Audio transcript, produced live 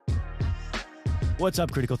What's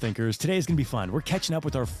up, Critical Thinkers? Today is going to be fun. We're catching up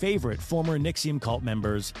with our favorite former Nxivm cult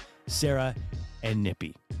members, Sarah and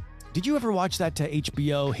Nippy. Did you ever watch that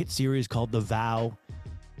HBO hit series called The Vow?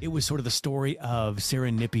 It was sort of the story of Sarah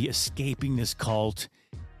and Nippy escaping this cult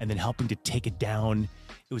and then helping to take it down.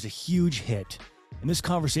 It was a huge hit. And this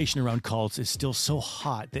conversation around cults is still so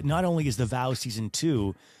hot that not only is The Vow Season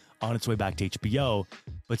 2 on its way back to HBO,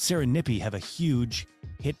 but Sarah and Nippy have a huge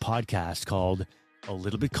hit podcast called A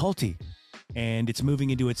Little Bit Culty. And it's moving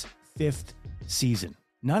into its 5th season.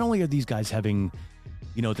 Not only are these guys having,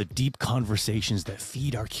 the deep conversations that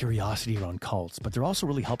feed our curiosity around cults, but they're also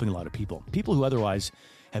really helping a lot of people who otherwise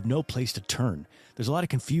have no place to turn. There's a lot of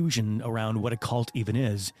confusion around what a cult even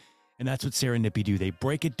is, and that's what Sarah and Nippy do. They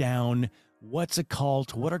break it down. What's a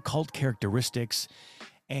cult? What are cult characteristics?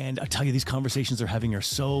 And I tell you, these conversations they're having are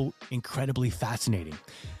so incredibly fascinating.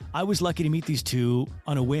 I was lucky to meet these two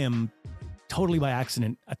on a whim, totally by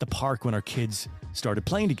accident, at the park when our kids started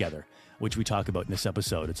playing together, which we talk about in this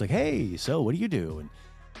episode. It's like, hey, so what do you do? And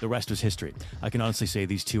the rest was history. I can honestly say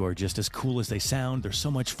these two are just as cool as they sound. They're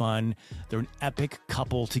so much fun. They're an epic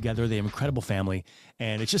couple together. They have an incredible family,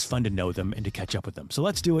 and it's just fun to know them and to catch up with them. So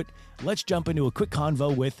let's do it. Let's jump into a quick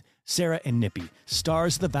convo with Sarah and Nippy,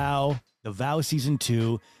 stars of The Vow Season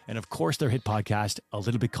 2, and of course their hit podcast, A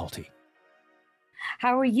Little Bit Culty.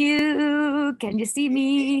 How are you? Can you see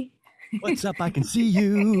me? What's up? I can see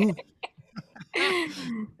you.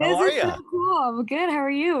 How are you? So cool. I'm good. How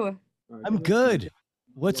are you? I'm good.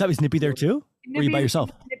 What's up? Is Nippy there too? Or are you by yourself?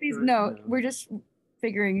 No, we're just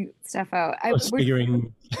figuring stuff out.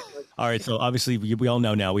 Figuring. All right. So obviously we all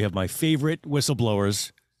know now we have my favorite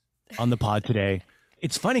whistleblowers on the pod today.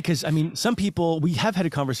 It's funny because, some people, we have had a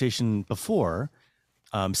conversation before,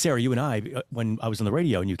 Sarah, you and I, when I was on the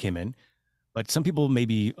radio and you came in, but some people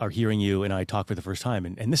maybe are hearing you and I talk for the first time.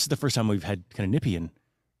 And this is the first time we've had kind of Nippy in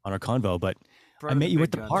on our convo, but I met you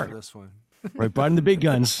at the park. This one. Right, brought in the big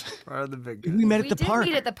guns. Brought in the big guns. We met at the park. We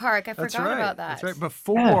did meet at the park. I forgot about that. That's right.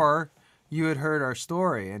 Before you had heard our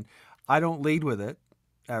story, and I don't lead with it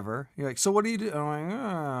ever. You're like, so what do you do? I'm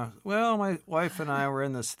like, well, my wife and I were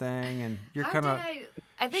in this thing, and you're kind of.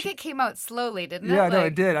 I think it came out slowly, didn't it? Yeah, no,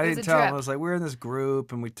 it did. I didn't tell him. I was like, we're in this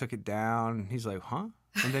group, and we took it down. And he's like, huh?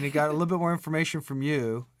 And then he got a little bit more information from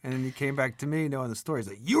you, and then he came back to me knowing the story. He's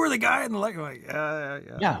like, you were the guy in the lake. I'm like, yeah.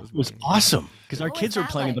 Yeah, it was awesome because our kids were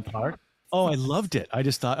playing at the park. Oh, I loved it. I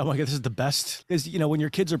just thought, oh my God, this is the best. Because, when your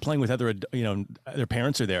kids are playing with other, their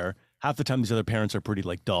parents are there, half the time these other parents are pretty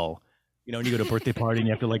dull. When you go to a birthday party and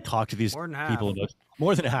you have to talk to these people about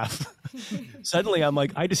more than half. Suddenly I'm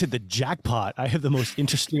like, I just hit the jackpot. I have the most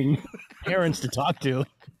interesting parents to talk to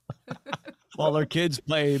while our kids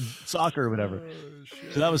play soccer or whatever.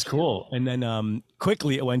 So that was cool. And then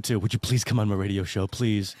quickly it went to, would you please come on my radio show,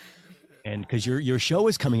 please? And because your show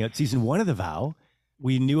is coming out, season 1 of The Vow.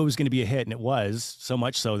 We knew it was going to be a hit, and it was, so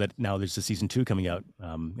much so that now there's a season 2 coming out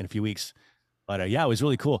in a few weeks. But yeah, it was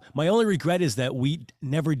really cool. My only regret is that we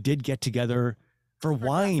never did get together for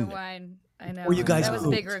wine. I know. Or you guys that was a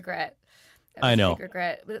big regret. I know. Big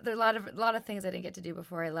regret. There are a lot of things I didn't get to do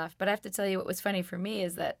before I left. But I have to tell you, what was funny for me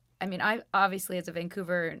is that I obviously, as a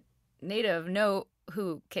Vancouver native, know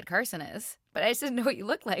who Kit Carson is, but I just didn't know what you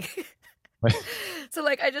look like. Right. So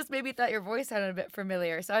I just maybe thought your voice sounded a bit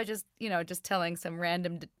familiar. So I just, just telling some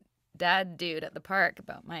random dad dude at the park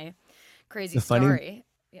about my crazy story.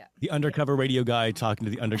 Yeah. The undercover radio guy talking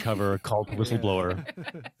to the undercover cult whistleblower,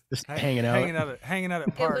 just hanging out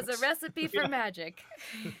at parks. It was a recipe for magic.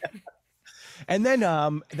 And then I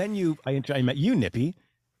met you, Nippy,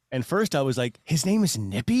 and first I was like, his name is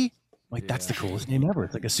Nippy? That's the coolest name ever.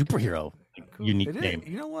 It's like a superhero, cool. Unique name.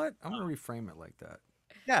 You know what? I'm gonna reframe it like that.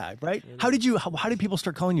 Yeah, right. How did people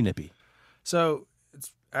start calling you Nippy? So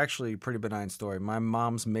it's actually a pretty benign story. My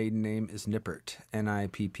mom's maiden name is Nippert,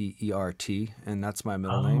 Nippert, and that's my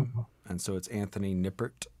middle name. And so it's Anthony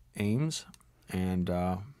Nippert Ames, and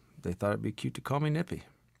they thought it'd be cute to call me Nippy.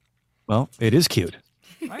 Well, it is cute.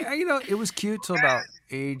 It was cute till about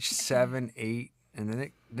age 7, 8, and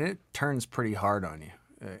then it turns pretty hard on you.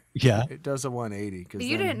 Yeah, it does a 180. But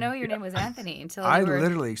you didn't know your name was Anthony until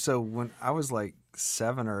literally. So when I was like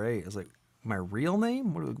 7 or 8, I was like, my real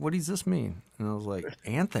name? What does this mean? And I was like,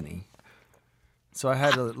 Anthony. So I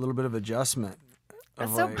had a little bit of adjustment.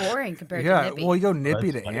 That's so boring compared to Nippy. Well, you go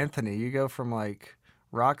Nippy to Anthony. You go from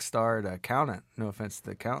rock star to accountant. No offense to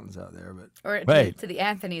the accountants out there, but to the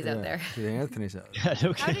Anthonys out there. To the Anthonys out there. Yeah,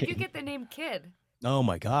 okay. How did you get the name Kid? Oh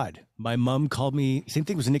my God. My mom called me, same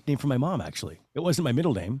thing, was a nickname for my mom, actually. It wasn't my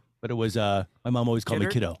middle name, but it was, my mom always called me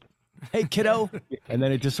Kiddo. Hey, Kiddo. And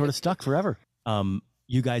then it just sort of stuck forever.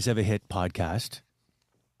 You guys have a hit podcast,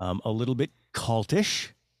 a little bit cultish.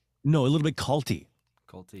 No, a little bit culty.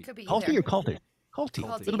 Culty. Could be Culty either. or Culty? Culty.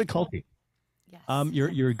 Culty. A little bit Culty. Yes.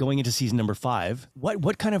 You're going into season number 5.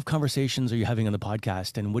 What kind of conversations are you having on the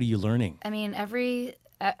podcast, and what are you learning? I mean,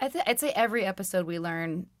 I'd say every episode we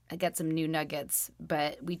learn, get some new nuggets,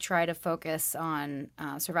 but we try to focus on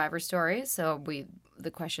survivor stories. So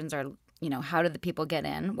the questions are, how did the people get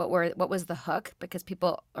in? What was the hook? Because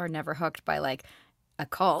people are never hooked by like a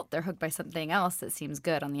cult; they're hooked by something else that seems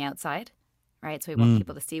good on the outside, right? So we want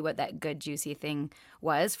people to see what that good, juicy thing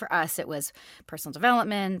was. For us, it was personal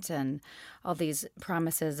development and all these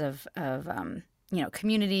promises of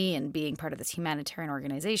community and being part of this humanitarian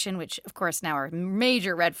organization, which of course now are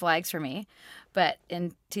major red flags for me. But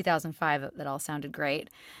in 2005, that all sounded great.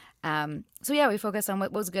 We focus on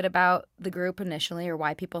what was good about the group initially, or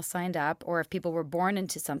why people signed up, or if people were born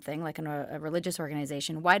into something like a religious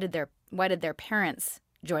organization, why did their parents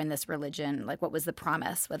join this religion? Like, what was the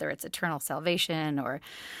promise, whether it's eternal salvation or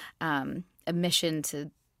a mission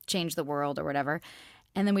to change the world or whatever.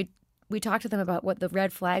 And then we talked to them about what the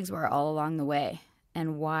red flags were all along the way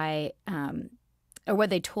and why, or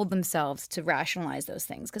what they told themselves to rationalize those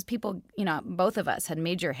things. Because people, both of us had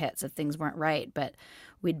major hits if things weren't right, but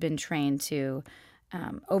we'd been trained to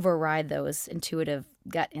override those intuitive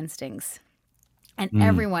gut instincts. And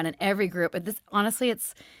everyone in every group,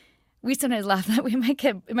 we sometimes laugh that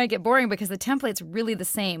it might get boring because the template's really the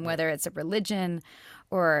same, whether it's a religion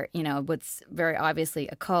or, what's very obviously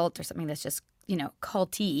a cult or something that's just,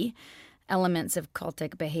 culty, elements of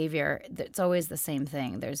cultic behavior. It's always the same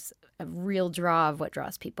thing. There's a real draw of what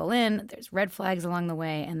draws people in. There's red flags along the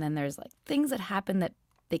way. And then there's like things that happen that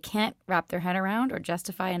they can't wrap their head around or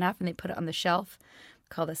justify enough, and they put it on the shelf. We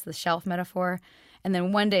call this the shelf metaphor. And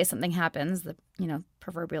then one day something happens, the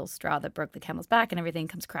proverbial straw that broke the camel's back, and everything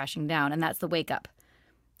comes crashing down. And that's the wake up.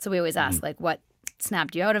 So we always ask, like, what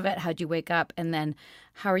snapped you out of it? How'd you wake up? And then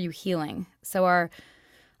how are you healing? So our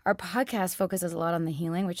podcast focuses a lot on the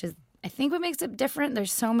healing, which is, I think, what makes it different.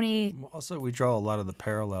 There's so many. Also, we draw a lot of the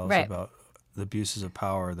parallels about the abuses of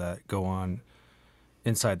power that go on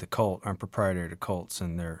inside the cult, aren't proprietary to cults,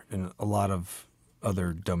 and they're in a lot of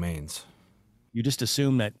other domains. You just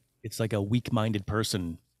assume that it's like a weak-minded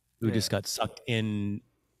person who just got sucked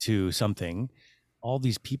into something. All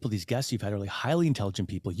these people, these guests you've had are like highly intelligent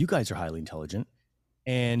people. You guys are highly intelligent.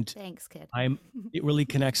 And Thanks, kid. It really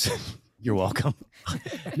connects. You're welcome.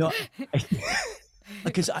 No,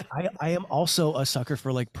 because I am also a sucker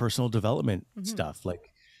for like personal development stuff,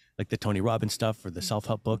 like the Tony Robbins stuff or the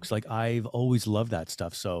self-help books. Like, I've always loved that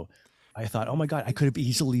stuff. So I thought, oh my God, I could have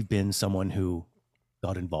easily been someone who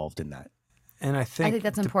got involved in that. And I think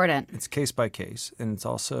that's important. It's case by case. And it's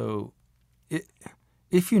also,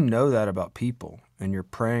 if you know that about people and you're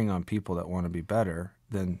preying on people that want to be better,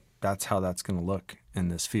 then that's how that's going to look in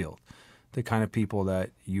this field. The kind of people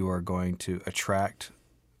that you are going to attract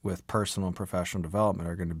with personal and professional development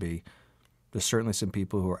are going to be, there's certainly some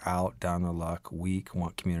people who are out, down the luck, weak,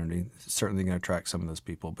 want community. It's certainly going to attract some of those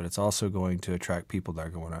people, but it's also going to attract people that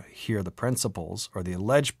are going to hear the principles or the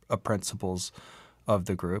alleged principles of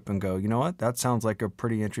the group and go, you know what, that sounds like a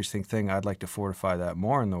pretty interesting thing. I'd like to fortify that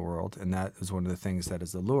more in the world. And that is one of the things that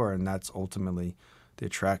is the lure. And that's ultimately the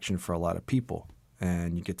attraction for a lot of people.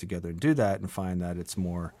 And you get together and do that and find that it's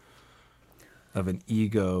more of an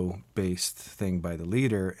ego-based thing by the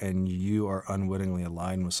leader, and you are unwittingly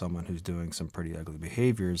aligned with someone who's doing some pretty ugly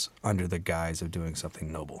behaviors under the guise of doing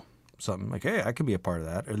something noble. Something like, hey, I can be a part of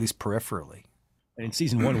that, or at least peripherally. And in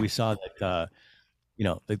season 1, we saw that,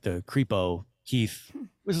 the creepo Keith,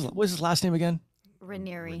 what's his last name again?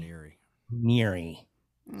 Ranieri. Ranieri.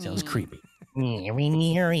 Sounds creepy.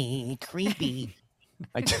 Ranieri, creepy.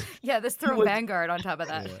 Let's throw Vanguard on top of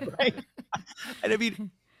that. Yeah. Right? And I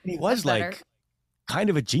mean, he was like kind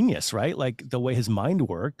of a genius, right? Like the way his mind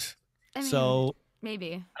worked. So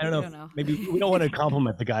maybe. I don't know. Maybe we don't want to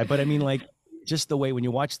compliment the guy, but I mean, like, just the way when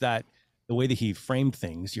you watch that, the way that he framed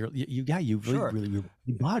things, you really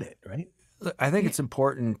bought it, right? Look, I think it's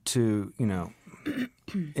important to,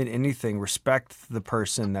 in anything, respect the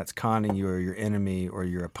person that's conning you or your enemy or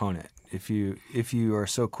your opponent. If you are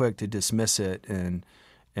so quick to dismiss it and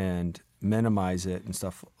minimize it and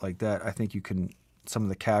stuff like that, I think some of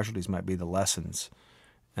the casualties might be the lessons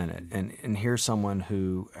in it. And here's someone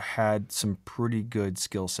who had some pretty good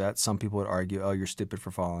skill sets. Some people would argue, oh, you're stupid for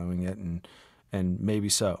following it, and maybe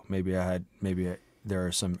so. Maybe there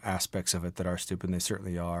are some aspects of it that are stupid, and they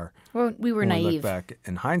certainly are. Well, we were naive. We look back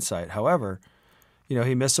in hindsight. However,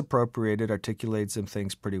 he misappropriated, articulated some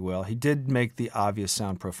things pretty well. He did make the obvious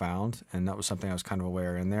sound profound, and that was something I was kind of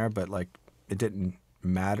aware in there, but like it didn't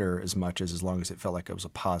matter as much as long as it felt like it was a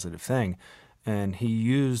positive thing. And he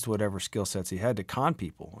used whatever skill sets he had to con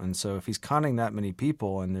people. And so if he's conning that many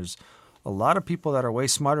people, and there's a lot of people that are way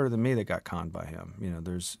smarter than me that got conned by him.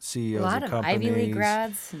 There's CEOs A lot of of companies. Ivy League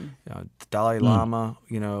grads. The Dalai Lama,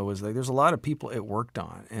 it was like there's a lot of people it worked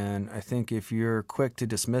on. And I think if you're quick to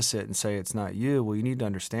dismiss it and say it's not you, well, you need to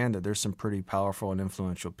understand that there's some pretty powerful and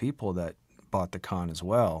influential people that bought the con as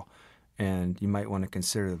well. And you might want to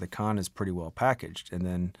consider that the con is pretty well packaged, and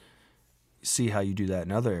then see how you do that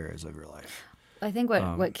in other areas of your life. I think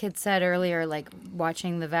what Kid said earlier, like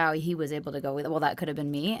watching The Vow, he was able to go with, well, that could have been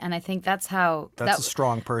me. And I think that's how... That's a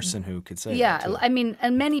strong person who could say yeah, that, too. I mean,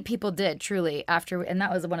 and many people did, truly, after... And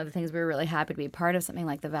that was one of the things we were really happy to be part of something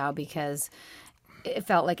like The Vow, because it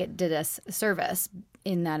felt like it did us a service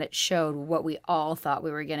in that it showed what we all thought we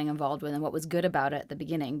were getting involved with and what was good about it at the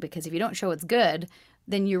beginning. Because if you don't show what's good,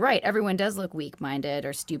 then you're right. Everyone does look weak-minded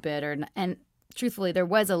or stupid. And truthfully, there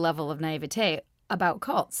was a level of naivete about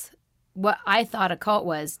cults. What I thought a cult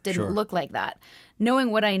was didn't look like that.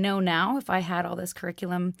 Knowing what I know now, if I had all this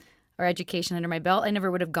curriculum or education under my belt, I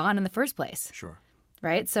never would have gone in the first place. Sure.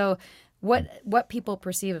 Right? So what people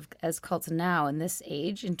perceive as cults now in this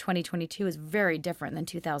age, in 2022, is very different than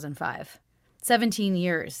 2005. 17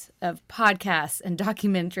 years of podcasts and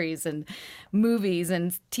documentaries and movies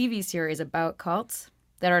and TV series about cults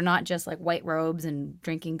that are not just like white robes and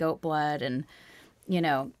drinking goat blood and,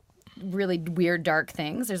 really weird, dark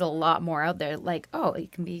things. There's a lot more out there. Like, oh,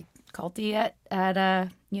 it can be culty at a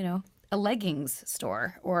leggings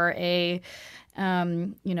store or a,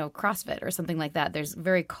 CrossFit or something like that. There's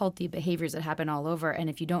very culty behaviors that happen all over. And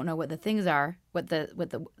if you don't know what the things are, what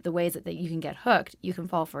the ways that you can get hooked, you can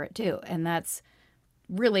fall for it too. And that's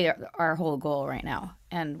really our whole goal right now.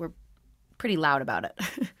 And we're pretty loud about it.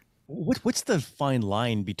 What's the fine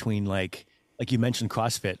line between like you mentioned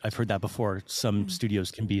CrossFit? I've heard that before. Some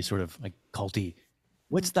studios can be sort of like culty.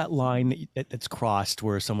 What's that line that's crossed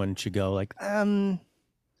where someone should go like,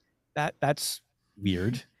 that's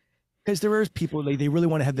weird? Because there are people, they really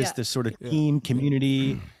want to have this sort of team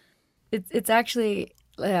community. It's actually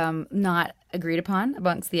not agreed upon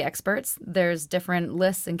amongst the experts. There's different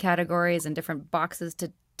lists and categories and different boxes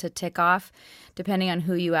to tick off. Depending on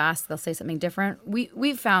who you ask, they'll say something different.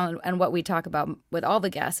 We've found, and what we talk about with all the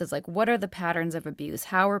guests is like, what are the patterns of abuse?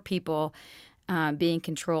 How are people being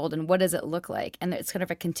controlled, and what does it look like? And it's kind of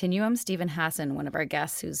a continuum. Stephen Hassan, one of our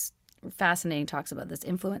guests who's fascinating, talks about this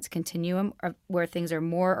influence continuum where things are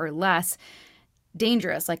more or less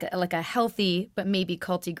dangerous, like a healthy but maybe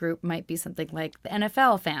culty group might be something like the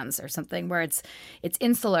NFL fans or something where it's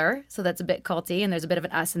insular, so that's a bit culty, and there's a bit of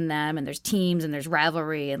an us and them, and there's teams and there's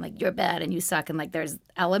rivalry and like you're bad and you suck, and like there's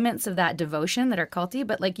elements of that devotion that are culty,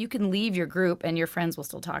 but like you can leave your group and your friends will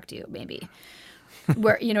still talk to you maybe.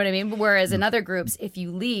 Where, you know what I mean? Whereas in other groups, if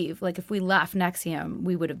you leave, like if we left Nxivm,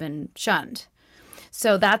 we would have been shunned.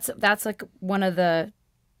 So that's like one of the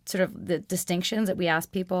sort of the distinctions that we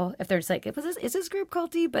ask people if there's like, is this group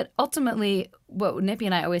culty? But ultimately, what Nippy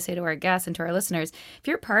and I always say to our guests and to our listeners, if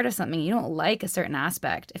you're part of something, you don't like a certain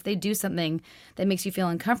aspect, if they do something that makes you feel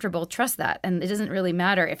uncomfortable, trust that. And it doesn't really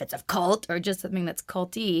matter if it's a cult or just something that's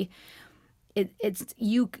culty. It's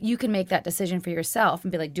you can make that decision for yourself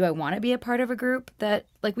and be like, do I want to be a part of a group that,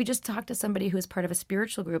 like, we just talked to somebody who was part of a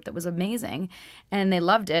spiritual group that was amazing and they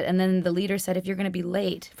loved it. And then the leader said, if you're going to be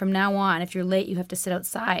late from now on, if you're late, you have to sit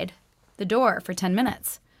outside the door for 10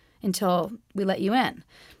 minutes until we let you in.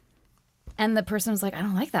 And the person was like, I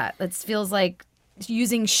don't like that. It feels like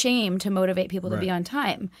using shame to motivate people to be on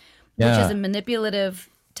time, which is a manipulative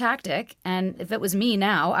tactic. And if it was me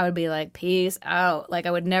now, I would be like, peace out. Like,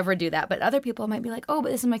 I would never do that. But other people might be like, oh, but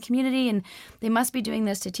this is my community and they must be doing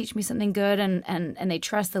this to teach me something good. And they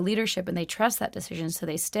trust the leadership and they trust that decision, so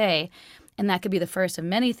they stay. And that could be the first of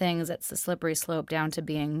many things. That's the slippery slope down to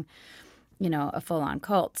being, a full-on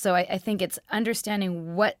cult. So I think it's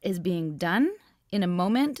understanding what is being done in a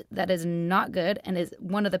moment that is not good and is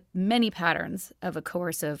one of the many patterns of a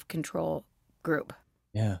coercive control group.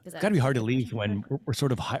 Yeah, it's got to be hard to leave when we're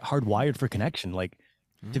sort of hardwired for connection. Like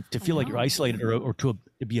to feel like you're isolated or to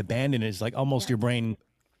be abandoned is like almost your brain,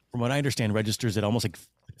 from what I understand, registers it almost like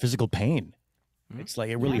physical pain. It's like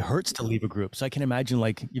it really hurts to leave a group. So I can imagine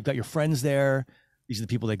like you've got your friends there. These are the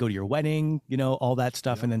people that go to your wedding, all that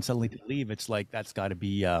stuff. And then suddenly to leave, it's like that's got to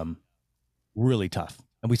be really tough.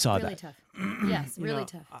 And we saw really that. Tough. Yes, really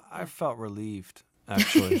tough. I felt relieved.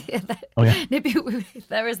 Actually, Nippy,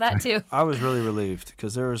 there was that too. I was really relieved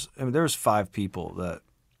because there was 5 people that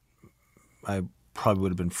I probably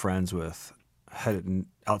would have been friends with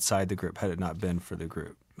outside the group had it not been for the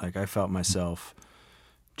group. Like, I felt myself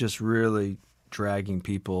just really dragging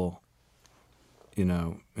people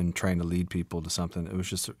and trying to lead people to something. It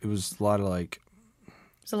was a lot of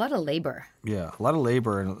It's a lot of labor. Yeah, a lot of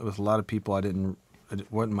labor, and with a lot of people it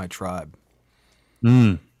wasn't my tribe.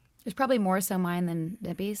 It's probably more so mine than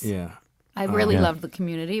Nippy's. Yeah. I really loved the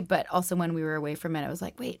community, but also when we were away from it, I was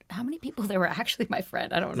like, wait, how many people there were actually my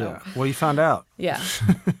friend? I don't know. Yeah. Well, you found out. Yeah.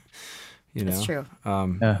 That's true.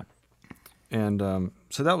 And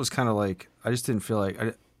so that was kind of like, I just didn't feel like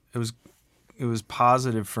it was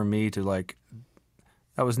positive for me to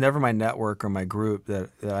that was never my network or my group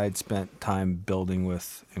that I had spent time building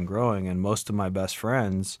with and growing. And most of my best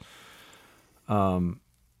friends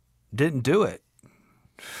didn't do it.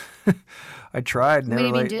 I tried.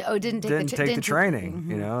 Never didn't take the training,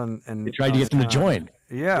 mm-hmm. and You tried to get them to join.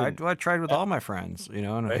 Yeah, I tried with all my friends,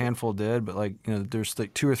 and a handful did, but there's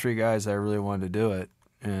 2 or 3 guys that I really wanted to do it,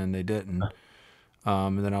 and they didn't.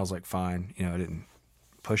 And then I was like, fine, I didn't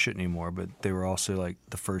push it anymore, but they were also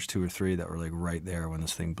the first 2 or 3 that were right there when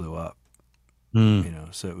this thing blew up.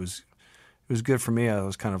 So it was good for me. I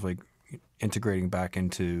was kind of integrating back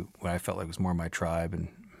into what I felt like was more my tribe and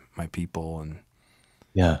my people, and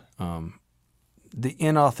the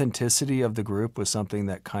inauthenticity of the group was something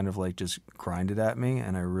that kind of just grinded at me,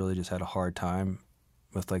 and I really just had a hard time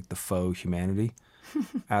with the faux humanity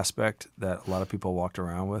aspect that a lot of people walked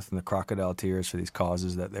around with, and the crocodile tears for these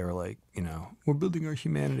causes that they were we're building our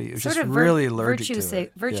humanity. It was sort just of really allergic to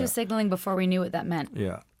it. Virtue signaling before we knew what that meant.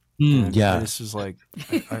 Yeah. This is I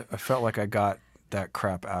felt like I got that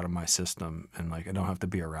crap out of my system, and I don't have to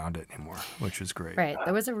be around it anymore, which was great. Right.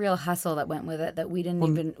 There was a real hustle that went with it that we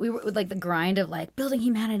didn't we were with the grind of building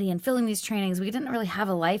humanity and filling these trainings. We didn't really have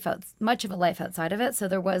much of a life outside of it. So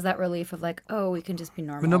there was that relief of we can just be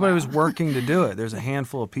normal. But nobody was working to do it. There's a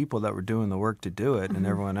handful of people that were doing the work to do it, and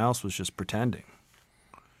everyone else was just pretending.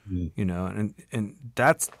 And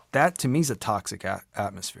that to me is a toxic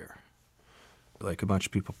atmosphere. A bunch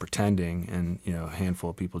of people pretending, and a handful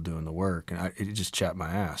of people doing the work, and it just chapped my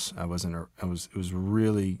ass. I was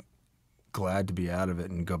really glad to be out of it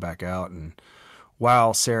and go back out. And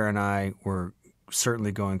while Sarah and I were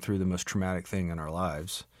certainly going through the most traumatic thing in our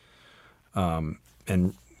lives, and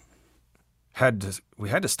we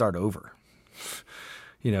had to start over,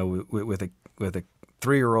 with a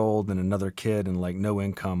 3-year-old and another kid and no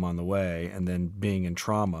income on the way, and then being in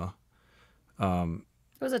trauma.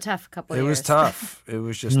 It was a tough couple of years. It was tough. It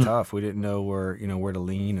was just tough. We didn't know where to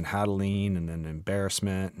lean and how to lean, and then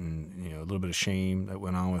embarrassment and, a little bit of shame that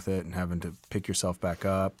went on with it, and having to pick yourself back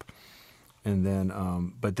up. And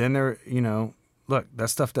then, but then there, look,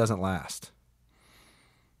 that stuff doesn't last.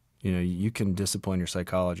 You can discipline your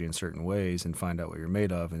psychology in certain ways and find out what you're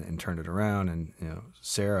made of and turn it around. And,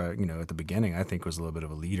 Sarah, at the beginning, I think was a little bit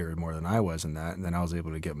of a leader more than I was in that. And then I was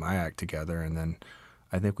able to get my act together, and then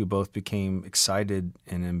I think we both became excited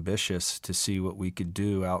and ambitious to see what we could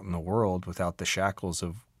do out in the world without the shackles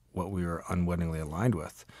of what we were unwittingly aligned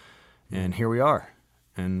with. And here we are.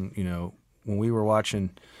 And, when we were watching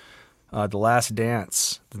The Last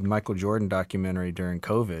Dance, the Michael Jordan documentary during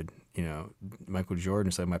COVID, Michael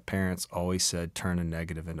Jordan said, my parents always said, turn a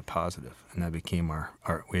negative into positive. And that became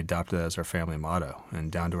we adopted that as our family motto,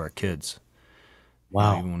 and down to our kids.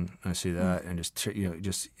 Wow. Even when I see that, and just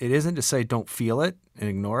it isn't to say don't feel it and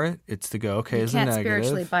ignore it. It's to go, okay, this is a negative. You can't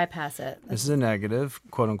spiritually bypass it. This is a negative,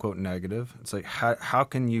 quote unquote negative. It's how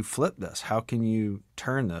can you flip this? How can you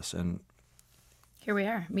turn this? And here we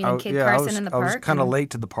are, meeting Kid Carson in the park. I was kind of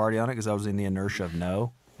late to the party on it because I was in the inertia of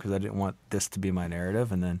no, because I didn't want this to be my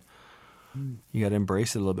narrative. And then you got to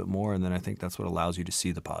embrace it a little bit more, and then I think that's what allows you to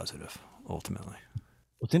see the positive ultimately.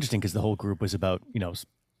 Well, it's interesting because the whole group was about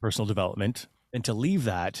personal development. And to leave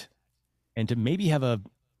that, and to maybe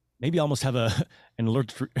almost have an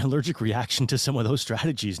allergic reaction to some of those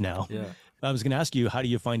strategies now. Yeah. I was going to ask you, how do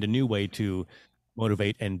you find a new way to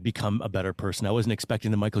motivate and become a better person? I wasn't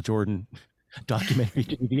expecting the Michael Jordan documentary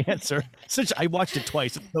to be the answer. I watched it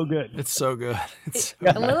twice. It's so good. It's so good.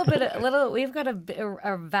 We've got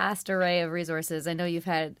a vast array of resources. I know you've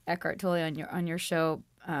had Eckhart Tolle on your show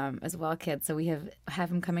as well, Kid. So we have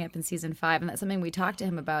him coming up in season 5, and that's something we talked to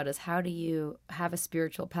him about, is how do you have a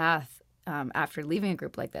spiritual path after leaving a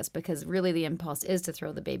group like this? Because really the impulse is to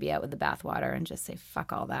throw the baby out with the bathwater and just say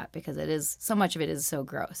fuck all that, because so much of it is so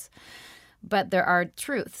gross. But there are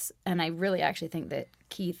truths, and I really actually think that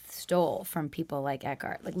Keith stole from people like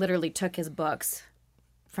Eckhart, literally took his books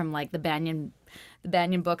from the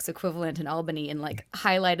Banyan books equivalent in Albany and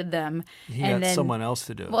highlighted them. He got someone else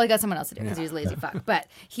to do it. Well, he got someone else to do it because he was lazy fuck. But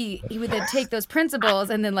he would then take those principles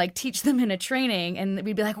and then teach them in a training, and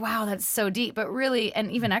we'd be like, wow, that's so deep. But really,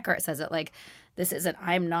 and even Eckhart says it, this isn't,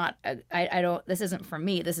 I'm not, I don't, this isn't for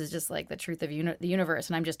me. This is just like the truth of the universe.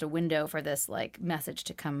 And I'm just a window for this like message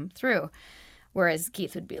to come through. Whereas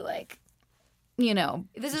Keith would be like,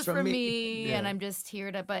 this is for me, and I'm just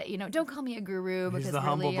here to, but don't call me a guru because He's the really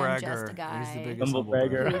humble bragger. I'm just a guy. He's the biggest humble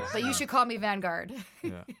bragger. But you should call me Vanguard,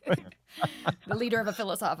 Yeah. the leader of a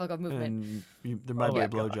philosophical movement. And there might be a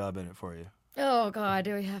blowjob in it for you. Oh God,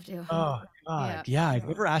 do we have to? Oh God, yeah. I've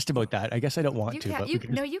never asked about that. I guess I don't want to. But you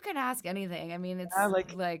can ask anything. I mean, it's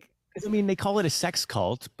like. I mean, they call it a sex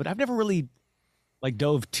cult, but I've never really like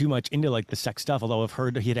dove too much into like the sex stuff. Although I've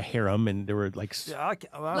heard he had a harem and there were like. Yeah,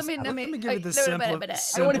 let me give you the simple. I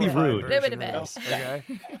don't want to be rude. Okay.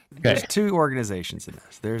 There's two organizations in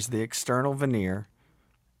this. There's the external veneer,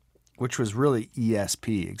 which was really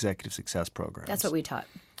ESP, Executive Success Program. That's what we taught.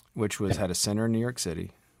 Which had a center in New York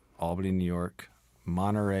City, Albany, New York,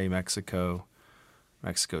 Monterey, Mexico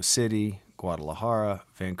City, Guadalajara,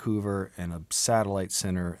 Vancouver, and a satellite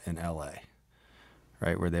center in LA.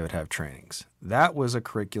 Right, where they would have trainings. That was a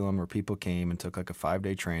curriculum where people came and took like a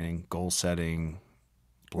 5-day training, goal setting,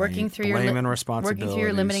 working through and responsibilities, working through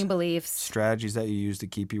your limiting beliefs, strategies that you use to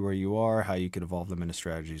keep you where you are, how you could evolve them into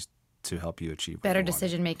strategies to help you achieve better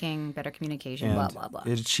decision making, better communication, blah blah blah.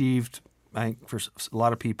 It achieved, I think, for a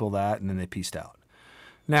lot of people that, and then they pieced out.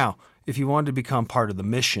 Now, if you wanted to become part of the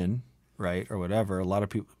mission, right, or whatever,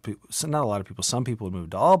 some people would move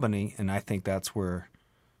to Albany, and I think that's where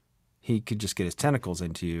he could just get his tentacles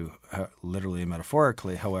into you, literally and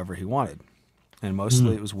metaphorically, however he wanted. And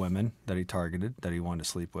mostly it was women that he targeted, that he wanted to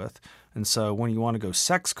sleep with. And so when you want to go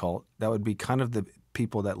sex cult, that would be kind of the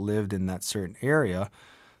people that lived in that certain area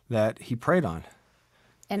that he preyed on.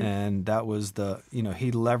 And that was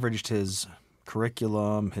he leveraged his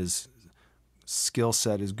curriculum, his skill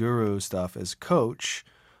set, his guru stuff as coach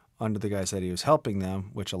under the guys that he was helping them,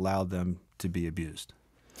 which allowed them to be abused.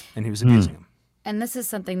 And he was abusing them. And this is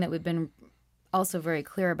something that we've been also very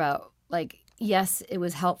clear about. Like, yes, it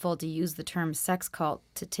was helpful to use the term sex cult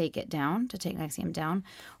to take it down, to take Nxivm down.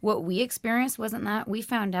 What we experienced wasn't that. We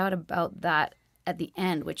found out about that at the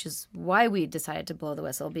end, which is why we decided to blow the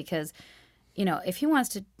whistle. Because, if he wants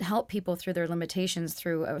to help people through their limitations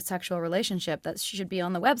through a sexual relationship, that should be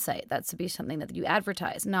on the website. That should be something that you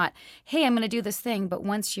advertise, not, hey, I'm going to do this thing. But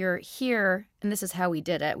once you're here, and this is how we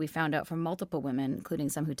did it, we found out from multiple women, including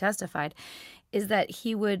some who testified, is that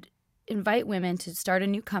he would invite women to start a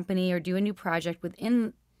new company or do a new project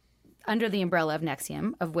under the umbrella of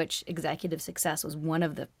Nxivm, of which Executive Success was one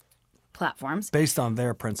of the platforms. Based on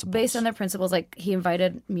their principles. Like he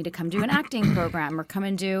invited me to come do an acting program or come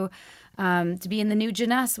and do to be in the new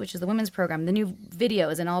Jeunesse, which is the women's program, the new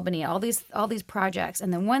videos in Albany, all these projects.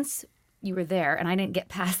 And then once you were there, and I didn't get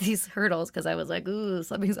past these hurdles because I was like, ooh,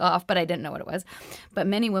 something's off, but I didn't know what it was. But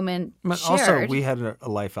many women shared. Also, we had a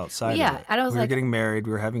life outside of it. And I was we were getting married,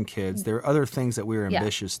 we were having kids. There were other things that we were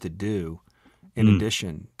ambitious to do in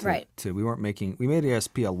addition to we made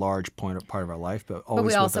ESP a large part of our life, but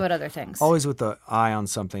we also had other things. Always with the eye on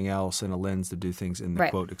something else and a lens to do things in the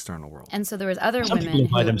quote external world. And so there was other some women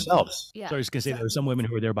people by themselves. Yeah. So I was going to say there were some women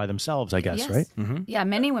who were there by themselves, I guess, right? Mm-hmm. Yeah,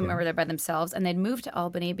 many women were there by themselves, and they'd moved to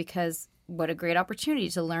Albany because what a great opportunity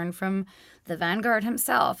to learn from the Vanguard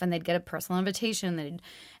himself, and they'd get a personal invitation,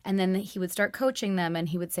 and then he would start coaching them, and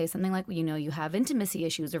he would say something like, well, you have intimacy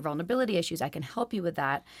issues or vulnerability issues, I can help you with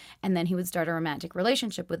that. And then he would start a romantic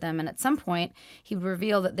relationship with them, and at some point he would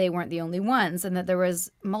reveal that they weren't the only ones and that there was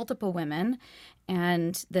multiple women,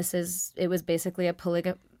 and it was basically a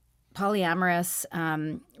polyamorous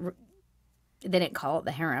they didn't call it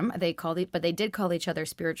the harem. But they did call each other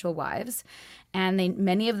spiritual wives, and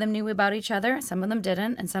many of them knew about each other. Some of them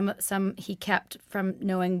didn't, and some he kept from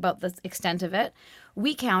knowing about the extent of it.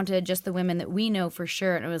 We counted just the women that we know for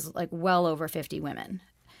sure, and it was like well over 50 women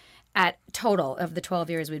at total of the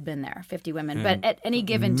 12 years we'd been there. 50 women, but at any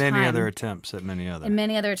given time, many other attempts,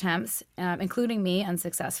 including me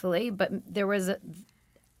unsuccessfully. But there was at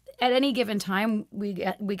any given time we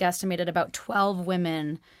guesstimated about 12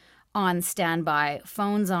 women on standby,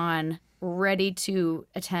 phones on, ready to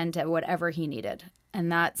attend to whatever he needed. And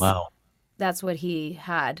that's what he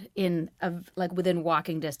had within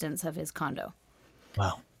walking distance of his condo.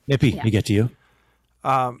 Wow. Nippy, we get to you.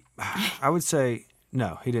 I would say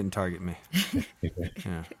no, he didn't target me.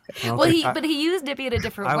 Yeah. But he used Nippy in a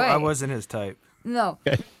different way. I wasn't his type. No.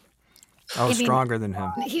 I was stronger than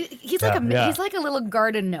him. He's like a little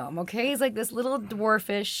garden gnome, okay? He's like this little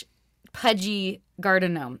dwarfish, pudgy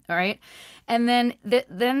garden gnome, all right? And then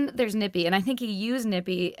there's Nippy, and I think he used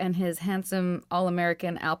Nippy and his handsome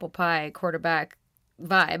all-American apple pie quarterback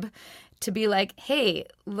vibe to be like, hey,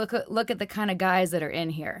 look at the kind of guys that are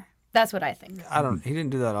in here. That's what I think. He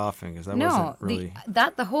didn't do that often because that No, wasn't really.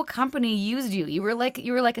 the whole company used you. You were like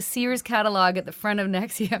a Sears catalog at the front of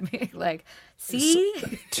Nxivm. Like, see,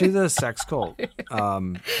 To the sex cult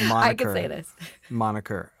moniker. I could say this.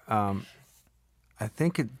 Moniker. I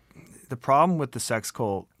think the problem with the sex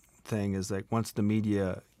cult thing is like once the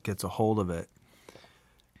media gets a hold of it,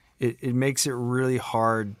 it makes it really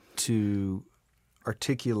hard to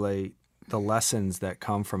articulate the lessons that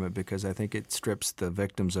come from it, because I think it strips the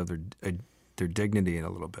victims of their dignity in a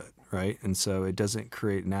little bit, right? And so it doesn't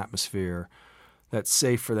create an atmosphere that's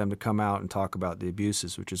safe for them to come out and talk about the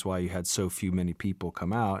abuses, which is why you had so many people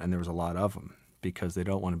come out, and there was a lot of them, because they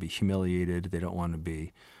don't want to be humiliated, they don't want to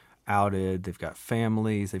be outed, they've got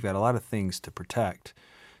families, they've got a lot of things to protect.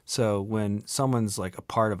 So when someone's like a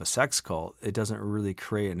part of a sex cult, it doesn't really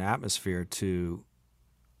create an atmosphere to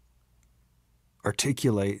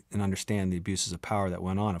articulate and understand the abuses of power that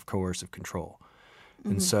went on, of coercive control. Mm-hmm.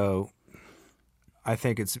 And so I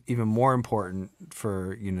think it's even more important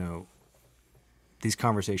for, these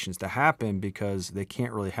conversations to happen, because they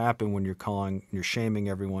can't really happen when you're shaming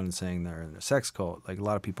everyone and saying they're in a sex cult. Like a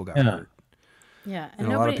lot of people got hurt. Yeah.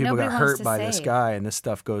 And a lot of people got hurt by this guy, and this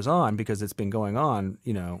stuff goes on because it's been going on,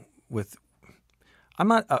 I'm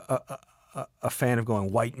not a fan of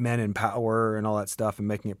going white men in power and all that stuff and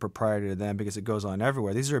making it proprietary to them, because it goes on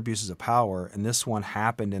everywhere. These are abuses of power, and this one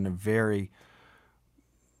happened in a very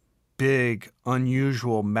big,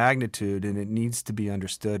 unusual magnitude, and it needs to be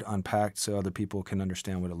understood, unpacked, so other people can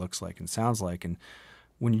understand what it looks like and sounds like. And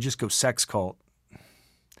when you just go sex cult,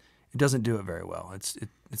 it doesn't do it very well.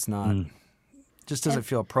 It's not, just doesn't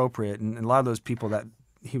feel appropriate. And a lot of those people that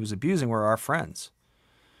he was abusing were our friends.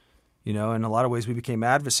 In a lot of ways we became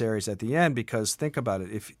adversaries at the end, because think about it.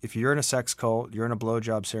 If you're in a sex cult, you're in a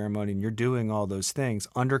blowjob ceremony, and you're doing all those things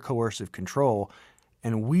under coercive control,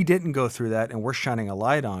 and we didn't go through that and we're shining a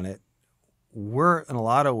light on it, we're in a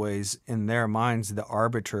lot of ways, in their minds, the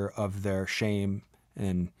arbiter of their shame.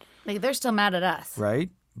 And like they're still mad at us. Right?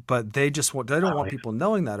 But they don't want people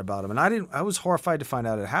knowing that about them. And I was horrified to find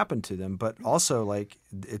out it happened to them, but also like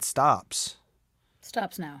it stops.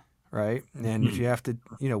 Stops now. Right? And if you have to,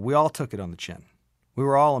 we all took it on the chin. We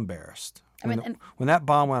were all embarrassed. When that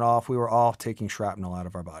bomb went off, we were all taking shrapnel out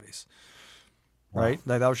of our bodies. Right?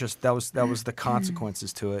 Like that was the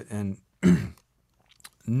consequences to it, and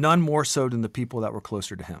none more so than the people that were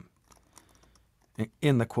closer to him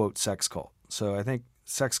in the quote sex cult. So I think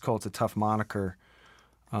sex cult's a tough moniker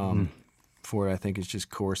for it. I think it's just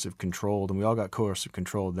coercive controlled, and we all got coercive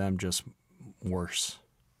controlled, them just worse,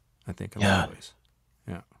 I think, in a lot of ways.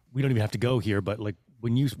 Yeah. We don't even have to go here, but like were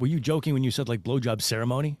you joking when you said like blowjob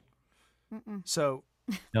ceremony? Mm-mm. So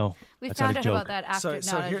no, we found out about that after.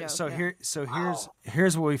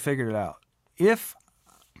 Here's what we figured it out. If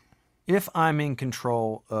I'm in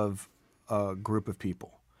control of a group of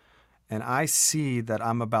people, and I see that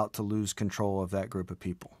I'm about to lose control of that group of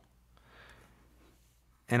people,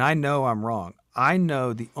 and I know I'm wrong, I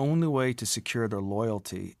know the only way to secure their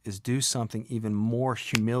loyalty is do something even more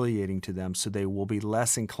humiliating to them, so they will be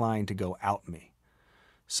less inclined to go out me.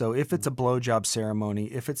 So if it's a blowjob ceremony,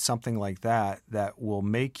 if it's something like that will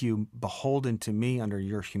make you beholden to me under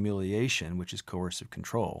your humiliation, which is coercive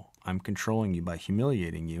control, I'm controlling you by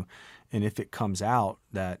humiliating you. And if it comes out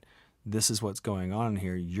that this is what's going on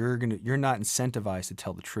here, you're not incentivized to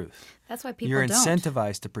tell the truth. That's why people You're don't.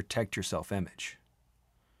 incentivized to protect your self-image.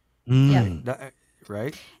 Yeah.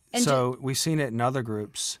 Right? And so we've seen it in other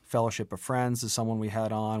groups. Fellowship of Friends is someone we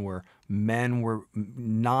had on, where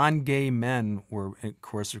non-gay men were in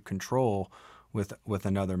coercive control with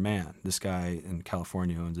another man. This guy in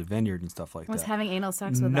California who owns a vineyard and stuff like that. Was having anal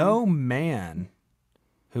sex with them. No man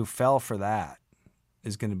who fell for that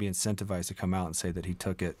is going to be incentivized to come out and say that he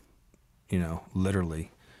took it,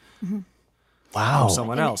 literally. Mm-hmm. Wow. From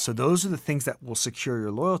someone else. So those are the things that will secure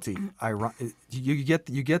your loyalty. You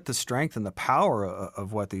get the strength and the power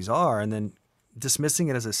of what these are, and then dismissing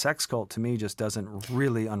it as a sex cult to me just doesn't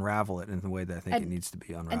really unravel it in the way that I think it needs to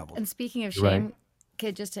be unraveled. And speaking of shame,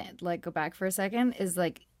 kid, just to like go back for a second, is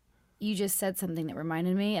like you just said something that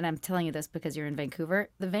reminded me, and I'm telling you this because you're in Vancouver.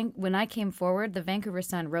 When I came forward, the Vancouver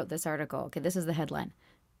Sun wrote this article. Okay, this is the headline.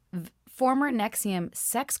 Former Nxivm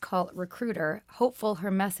sex cult recruiter hopeful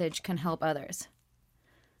her message can help others.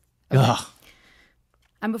 Okay.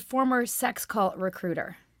 I'm a former sex cult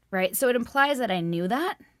recruiter, right? So it implies that I knew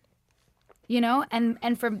that,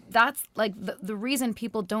 and from that's like the reason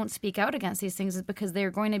people don't speak out against these things is because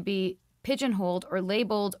they're going to be pigeonholed or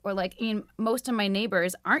labeled, or like most of my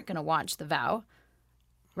neighbors aren't going to watch The Vow,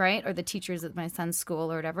 right? Or the teachers at my son's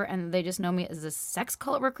school or whatever, and they just know me as a sex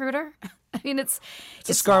cult recruiter. I mean, it's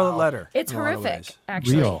a scarlet letter. It's horrific,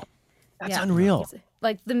 actually. Real. That's unreal.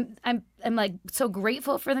 Like I'm like so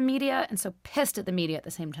grateful for the media and so pissed at the media at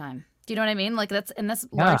the same time. Do you know what I mean? Like that's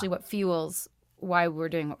largely what fuels why we're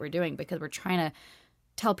doing what we're doing, because we're trying to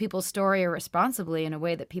tell people's story responsibly in a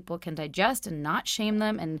way that people can digest and not shame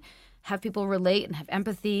them, and have people relate and have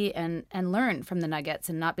empathy and learn from the nuggets,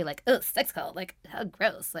 and not be like, oh, sex cult, like how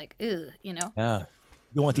gross, like, ew, you know? Yeah.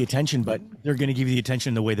 You want the attention, but they're going to give you the attention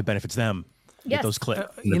in the way that benefits them. Get Yes. those clicks. I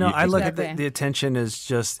look Exactly. at the attention as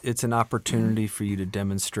just, it's an opportunity for you to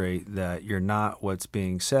demonstrate that you're not what's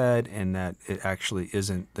being said, and that it actually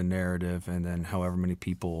isn't the narrative. And then however many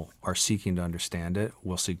people are seeking to understand it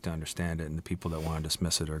will seek to understand it. And the people that want to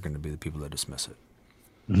dismiss it are going to be the people that dismiss it.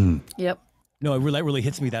 Yep. No, it really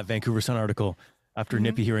hits me, that Vancouver Sun article, after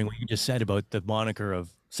Nippy hearing what you just said about the moniker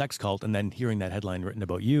of sex cult, and then hearing that headline written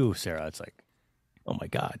about you, Sarah. It's like, oh my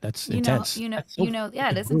God, that's intense. Yeah,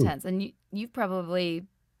 it is intense. And you've probably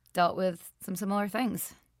dealt with some similar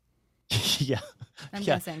things. Yeah. I'm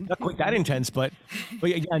guessing. Not quite that intense, but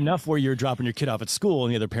yeah, enough where you're dropping your kid off at school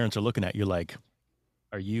and the other parents are looking at you like,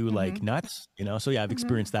 are you like nuts? You know? So yeah, I've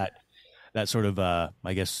experienced that sort of,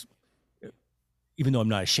 I guess, even though I'm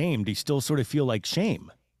not ashamed, you still sort of feel like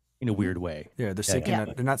shame in a weird way. Yeah, they're seeking.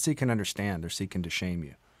 They're not seeking to understand. They're seeking to shame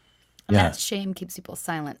you. And that shame keeps people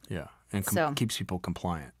silent. Yeah, and keeps people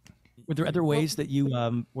compliant. Were there other ways that you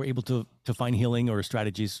were able to find healing or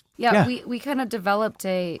strategies? Yeah. We kind of developed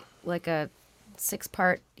a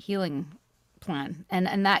 6-part healing plan,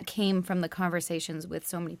 and that came from the conversations with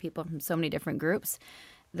so many people from so many different groups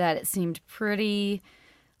that it seemed pretty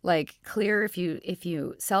clear if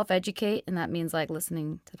you self-educate, and that means like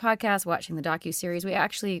listening to the podcast, watching the docuseries. We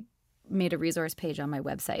actually made a resource page on my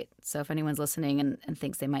website. So if anyone's listening and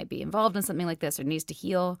thinks they might be involved in something like this or needs to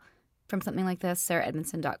heal from something like this,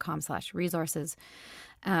 saraedmondson.com/resources.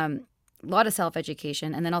 A lot of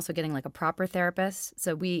self-education, and then also getting like a proper therapist.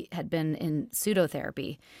 So we had been in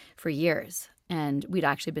pseudotherapy for years, and we'd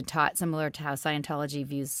actually been taught, similar to how Scientology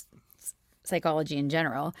views psychology in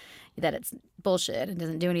general, that it's bullshit and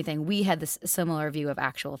doesn't do anything. We had this similar view of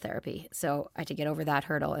actual therapy. So I had to get over that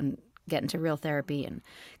hurdle and get into real therapy and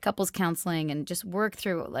couples counseling, and just work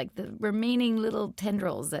through like the remaining little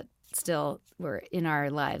tendrils that still were in our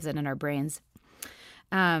lives and in our brains.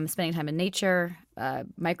 Spending time in nature,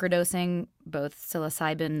 microdosing, both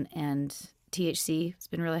psilocybin and THC has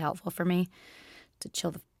been really helpful for me to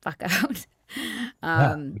chill the fuck out.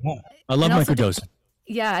 I love microdosing.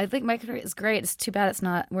 Yeah, I think micro is great. It's too bad it's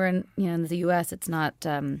not. We're in the U.S. It's not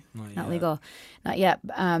legal, not yet.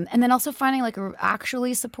 And then also finding like a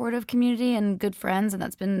actually supportive community and good friends, and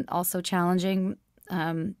that's been also challenging.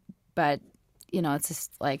 But it's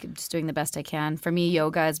just like just doing the best I can. For me,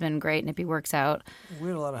 yoga has been great. Nippy works out. We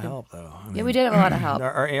had a lot of help though. We did have a lot of help.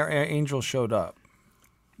 Our angels showed up.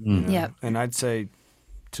 Yeah, and I'd say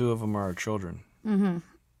 2 of them are our children. Mm-hmm.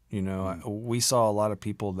 We saw a lot of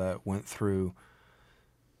people that went through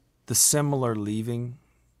the similar leaving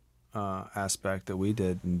aspect that we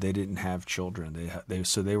did, and they didn't have children.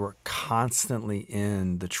 They were constantly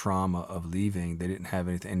in the trauma of leaving. They didn't have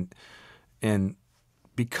anything, and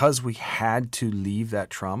because we had to leave that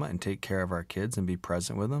trauma and take care of our kids and be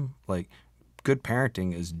present with them, like good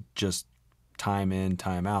parenting is just time in,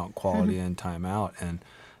 time out, quality in, time out, and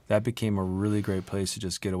that became a really great place to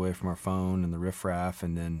just get away from our phone and the riffraff,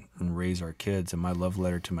 and raise our kids. And my love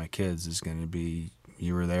letter to my kids is going to be,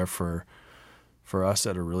 you were there for us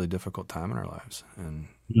at a really difficult time in our lives, and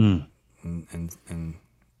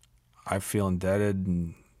I feel indebted,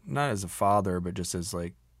 and not as a father, but just as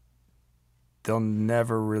like, they'll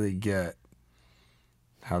never really get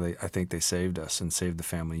how I think they saved us and saved the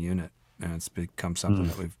family unit, and it's become something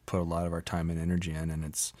that we've put a lot of our time and energy in, and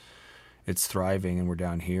it's thriving, and we're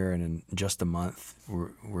down here, and in just a month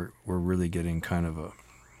we're really getting kind of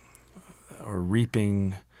or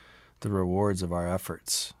reaping the rewards of our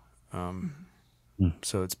efforts.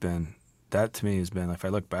 So it's been, that to me has been, if I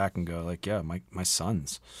look back and go like, yeah, my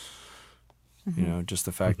sons, just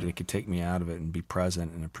the fact that it could take me out of it and be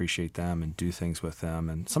present and appreciate them and do things with them.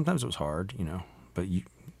 And sometimes it was hard, but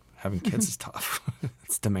having kids is tough.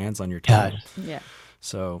 It's demands on your time. Yeah.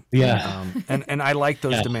 So, and I like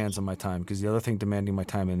those demands on my time, because the other thing demanding my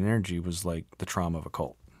time and energy was like the trauma of a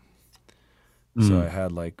cult. So I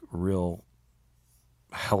had like real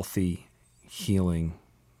healthy healing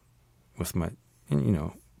with my,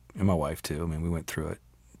 and my wife too. I mean, we went through it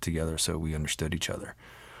together, so we understood each other.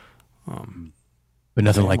 But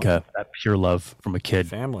nothing like that pure love from a kid.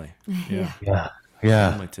 Family. Yeah.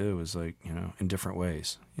 Family too was like, in different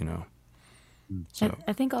ways, So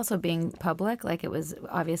I think also being public, like it was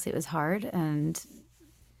hard, and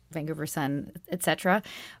Vancouver Sun, etc.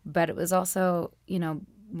 But it was also,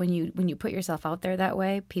 when you put yourself out there that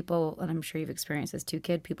way, people, and I'm sure you've experienced this too,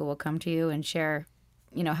 kid, people will come to you and share,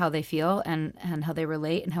 how they feel and how they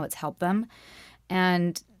relate and how it's helped them.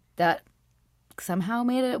 And that somehow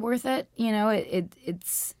made it worth it.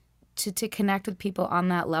 It's to connect with people on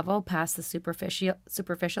that level past the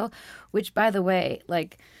superficial, which, by the way,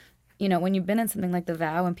 when you've been in something like The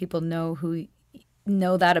Vow and people know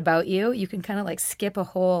that about you, you can kind of skip a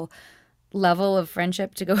whole level of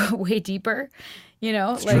friendship to go way deeper,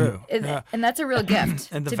 It's true. And that's a real gift.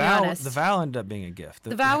 And to be honest, the Vow ended up being a gift.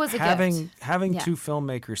 The Vow was a gift. Having two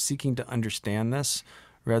filmmakers seeking to understand this,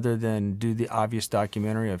 rather than do the obvious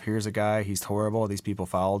documentary of here's a guy, he's horrible, these people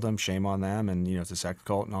followed him, shame on them, and it's a sex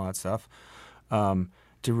cult and all that stuff.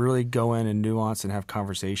 To really go in and nuance and have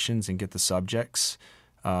conversations and get the subjects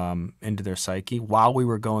into their psyche while we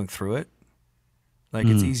were going through it.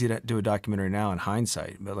 It's easy to do a documentary now in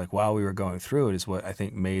hindsight, but while we were going through it is what I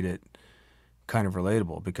think made it kind of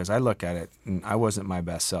relatable, because I look at it and I wasn't my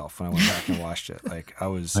best self when I went back and watched it. I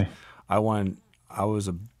was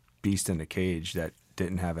a beast in a cage that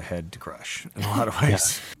didn't have a head to crush in a lot of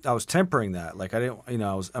ways. Yeah. I was tempering that. I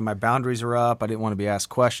didn't, my boundaries were up. I didn't want to be asked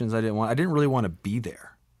questions. I didn't really want to be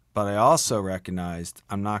there, but I also recognized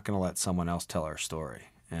I'm not going to let someone else tell our story.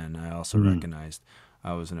 And I also recognized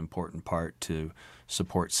I was an important part to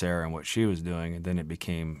support Sarah and what she was doing. And then it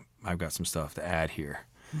became, I've got some stuff to add here.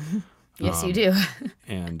 Yes, you do.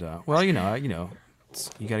 And you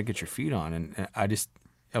got to get your feet on. And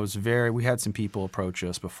we had some people approach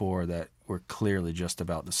us before that were clearly just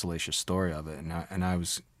about the salacious story of it. And I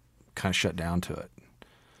was kind of shut down to it.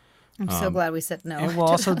 I'm so glad we said no. And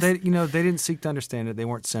also they didn't seek to understand it. They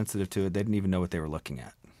weren't sensitive to it. They didn't even know what they were looking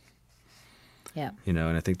at. Yeah. And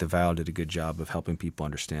I think The Vow did a good job of helping people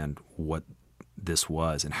understand what this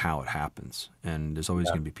was and how it happens. And there's always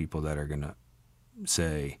going to be people that are going to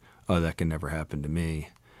say, oh, that can never happen to me.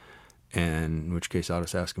 And in which case I'll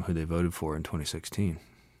just ask them who they voted for in 2016.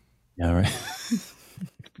 Yeah, right.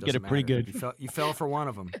 Get it pretty good. You fell for one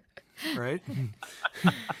of them, right?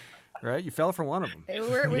 Right? You fell for one of them. We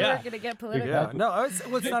weren't going to get political. Yeah. No,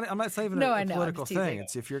 it's not. I'm not saying a political thing.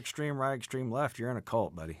 It's if you're extreme right, extreme left, you're in a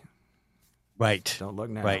cult, buddy. Right. Don't look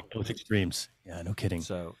now. Right. Both extremes. Yeah, no kidding.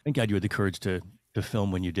 So thank God you had the courage to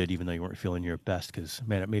film when you did, even though you weren't feeling your best, because,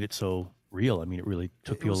 man, it made it so real. I mean, it really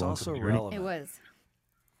took people along. It was also relevant. It was.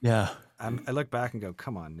 Yeah. I look back and go,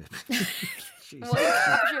 come on, Nippy. Well,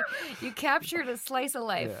 you captured a slice of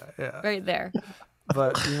life right there.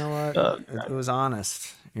 But you know what? It was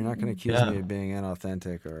honest. You're not going to accuse me of being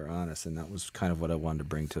inauthentic or honest, and that was kind of what I wanted to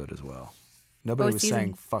bring to it as well. Nobody was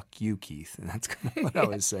saying, fuck you, Keith, and that's kind of what I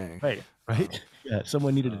was saying. Right. Yeah,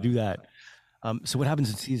 someone needed to do that. So what happens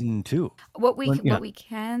in season 2? What we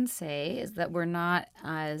can say is that we're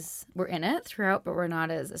in it throughout, but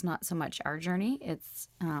it's not so much our journey. It's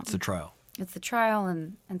the trial. It's the trial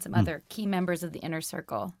and some other key members of the inner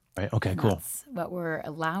circle. Right. Okay. Cool. That's what we're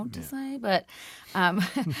allowed to say, but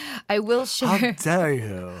I will share. How dare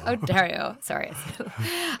you? How dare you? Sorry.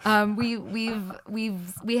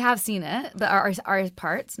 We have seen it, but our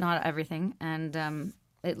parts, not everything, and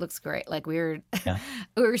it looks great. We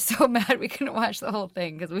were so mad we couldn't watch the whole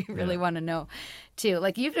thing because we really want to know too.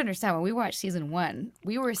 You have to understand, when we watched season 1,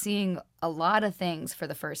 we were seeing a lot of things for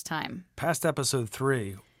the first time. Past episode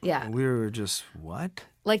 3. Yeah. We were just, what?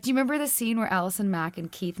 Do you remember the scene where Allison Mack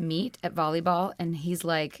and Keith meet at volleyball and he's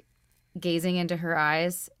gazing into her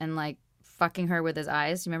eyes and fucking her with his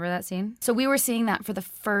eyes? Do you remember that scene? So we were seeing that for the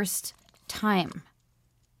first time.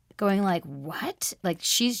 Going what?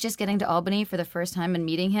 She's just getting to Albany for the first time and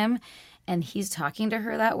meeting him, and he's talking to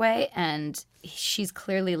her that way, and she's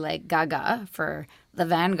clearly gaga for the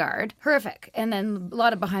Vanguard. Horrific. And then a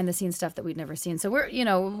lot of behind the scenes stuff that we'd never seen. So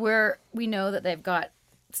we know that they've got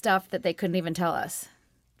stuff that they couldn't even tell us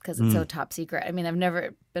because it's so top secret. I mean, I've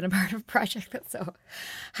never been a part of a project that's so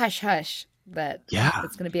hush hush that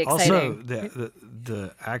it's going to be exciting. Also,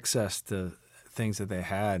 the access to things that they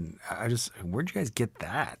had, where'd you guys get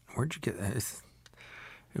that? Where'd you get that?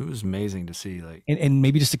 It was amazing to see. And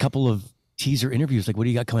maybe just a couple of teaser interviews. What do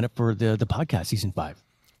you got coming up for the podcast, season 5?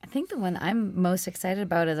 I think the one I'm most excited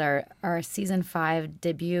about is our season 5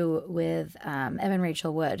 debut with Evan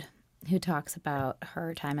Rachel Wood, who talks about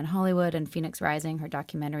her time in Hollywood and Phoenix Rising, her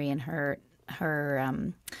documentary, and her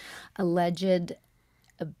alleged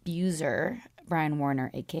abuser, Brian Warner,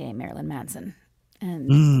 a.k.a. Marilyn Manson.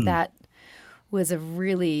 And that was a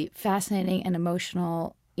really fascinating and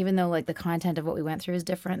emotional, even though the content of what we went through is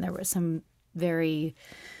different. There was some very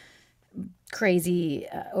crazy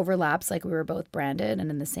overlaps, we were both branded and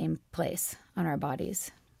in the same place on our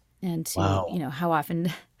bodies. And to, Wow. how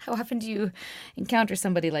often do you encounter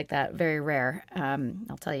somebody like that? Very rare,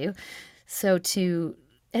 I'll tell you. So to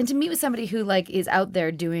meet with somebody who like is out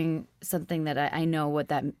there doing something that I know what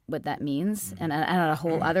that means, and at a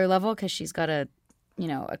whole other level, because she's got a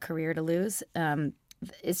career to lose.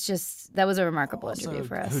 It's just, that was a remarkable interview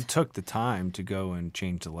for us. Who took the time to go and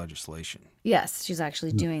change the legislation. Yes, she's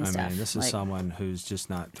actually doing stuff. I mean, this is someone who's just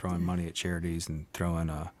not throwing money at charities and throwing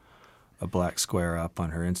a black square up on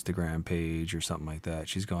her Instagram page or something like that.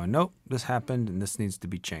 She's going, nope, this happened and this needs to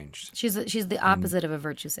be changed. She's the opposite of a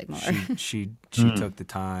virtue signaler. She took the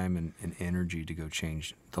time and energy to go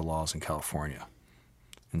change the laws in California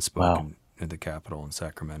and spoke at the Capitol in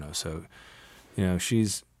Sacramento. So,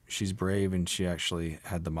 she's brave, and she actually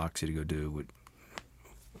had the moxie to go do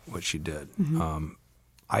what she did.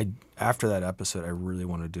 After that episode, I really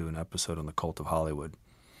want to do an episode on the cult of Hollywood.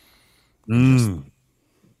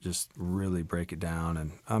 Just really break it down,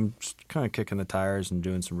 and I'm just kind of kicking the tires and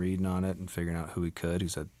doing some reading on it and figuring out who we could.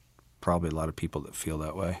 He's had probably a lot of people that feel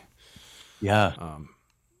that way. Yeah,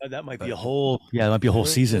 that might be a whole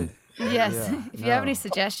season. Yes, if you have any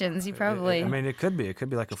suggestions, you probably. It could be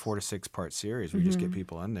like a 4 to 6 part series where you just get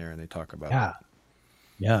people in there and they talk about it.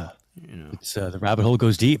 Yeah. It's the rabbit hole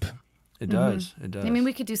goes deep. It does. It does. I mean,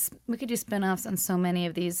 we could do spinoffs on so many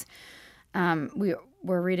of these.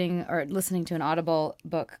 We're reading or listening to an Audible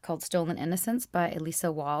book called Stolen Innocence by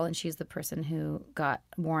Elisa Wall, and she's the person who got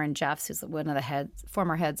Warren Jeffs, who's one of the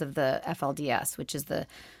former heads of the FLDS, which is the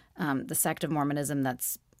sect of Mormonism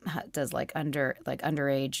does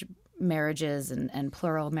underage marriages and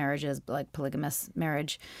plural marriages, like polygamous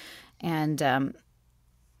marriage, and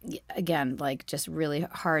again, like just really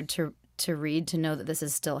hard to read, to know that this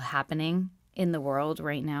is still happening in the world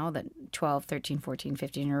right now, that 12, 13, 14,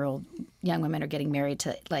 15-year-old young women are getting married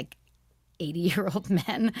to like 80-year-old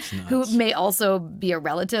men who may also be a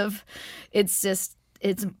relative. It's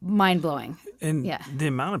mind-blowing. And the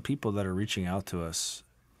amount of people that are reaching out to us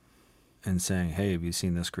and saying, hey, have you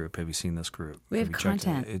seen this group? Have you seen this group? We have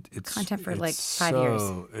content. It's content for like 5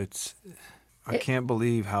 years. I can't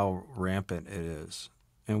believe how rampant it is.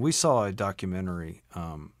 And we saw a documentary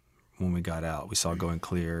when we got out. We saw Going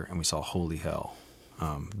Clear, and we saw Holy Hell,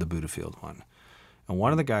 the Buddhafield one. And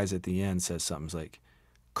one of the guys at the end says something like,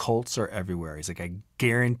 cults are everywhere. He's like, I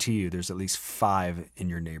guarantee you there's at least 5 in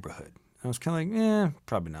your neighborhood. I was kind of like,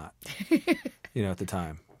 probably not, at the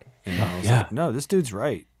time. And I was like, no, this dude's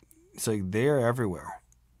right. It's like they're everywhere.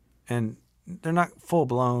 And they're not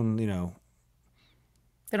full-blown, They're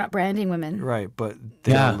not branding women. Right, but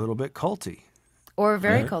they're a little bit culty. Or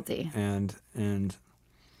very culty. And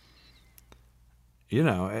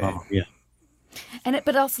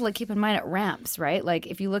but also, like, keep in mind it ramps, right? Like,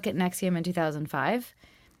 if you look at Nxivm in 2005,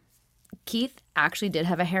 Keith actually did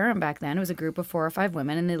have a harem back then. It was a group of 4 or 5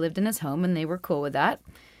 women, and they lived in his home, and they were cool with that.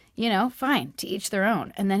 Fine, to each their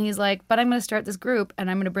own. And then he's like, but I'm going to start this group,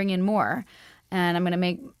 and I'm going to bring in more, and I'm going to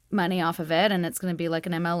make money off of it, and it's going to be like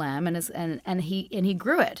an MLM, and he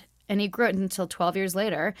grew it. And he grew it until 12 years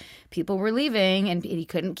later, people were leaving, and he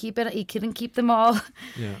couldn't keep it. He couldn't keep them all,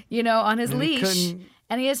 on his leash.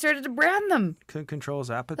 And he had started to brand them. Couldn't control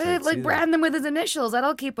his appetite. Brand them with his initials.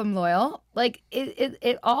 That'll keep him loyal. Like,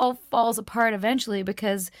 it all falls apart eventually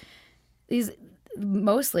because these,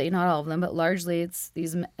 mostly, not all of them, but largely it's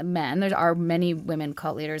these men. There are many women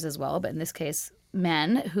cult leaders as well, but in this case,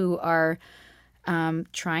 men who are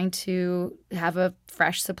trying to have a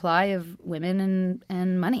fresh supply of women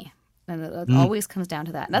and money. And it always comes down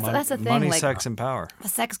to that. That's the thing. Money, like, sex, and power. The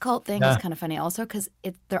sex cult thing is kind of funny also because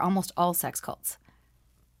they're almost all sex cults.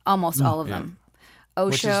 Almost all of them.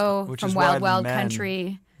 Osho, which from is Wild why Wild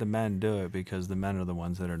Country. The men do it because the men are the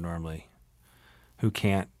ones that are normally, who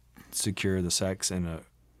can't secure the sex in an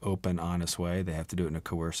open, honest way. They have to do it in a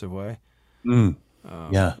coercive way.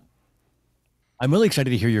 Yeah. I'm really excited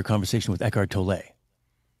to hear your conversation with Eckhart Tolle.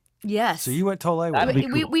 Yes. So you went Tolle with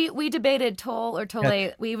me. We debated Tolle or Tolle.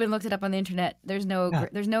 Yeah. We even looked it up on the internet. There's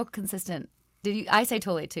no consistent. I say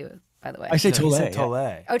Tolle too, by the way. I say Tolle.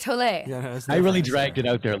 Tolle. Oh, Tolle. Yeah, no, I really dragged it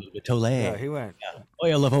out there a little bit. Tolle. Yeah, he went. Oh,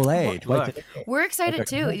 yeah, love Olay. We're excited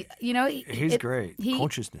too. He's great.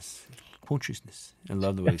 Consciousness. I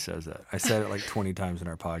love the way he says that. I said it like 20 times in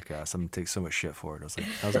our podcast. I'm gonna take so much shit for it. I was like,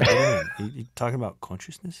 what do you mean? You talking about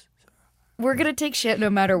consciousness? We're gonna take shit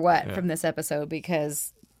no matter what from this episode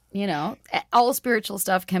because all spiritual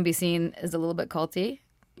stuff can be seen as a little bit culty.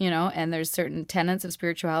 And there's certain tenets of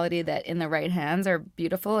spirituality that in the right hands are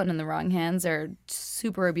beautiful and in the wrong hands are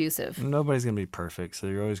super abusive. Nobody's going to be perfect, so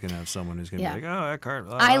you're always going to have someone who's going to be like, oh, Eckhart.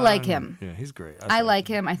 I like him. Yeah, he's great. I like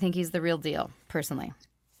him. I think he's the real deal, personally.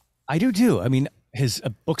 I do too. I mean, his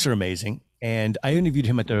books are amazing. And I interviewed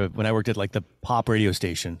him when I worked at like the pop radio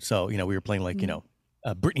station. So, we were playing like,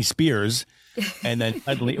 Britney Spears. And then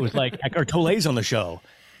suddenly it was like Eckhart Tolle's on the show.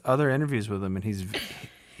 Other interviews with him, and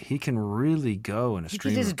he can really go in a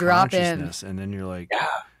stream just of drop consciousness. And then you're like,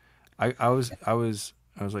 I was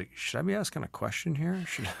like, should I be asking a question here?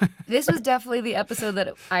 This was definitely the episode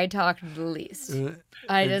that I talked the least.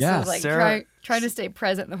 I just was like trying to stay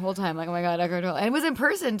present the whole time. Like, oh my God, Eckhart Tolle. And it was in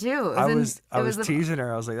person too. I was teasing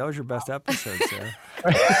her. I was like, that was your best episode, Sarah.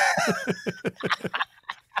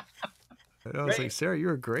 I was like, Sarah, you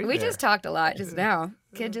were great. We just talked a lot just now.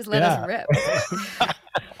 Kid just let us rip.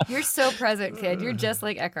 You're so present, kid. You're just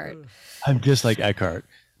like Eckhart. I'm just like Eckhart.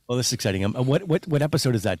 Well, this is exciting. What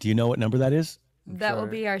episode is that? Do you know what number that is? That will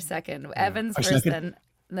be our second. Evan's first, then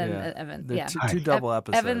Evan. Yeah. Two double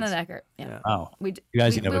episodes. Evan, then Eckhart. Yeah. Oh, we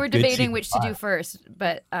were debating which to do first,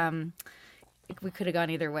 but we could have gone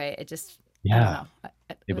either way. It just I don't know.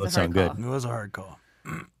 It both sound good. It was a hard call.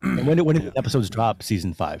 And when did the episodes drop?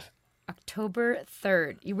 Season 5. October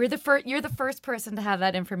 3rd. You're the first person to have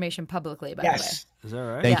that information publicly, by the way. Is that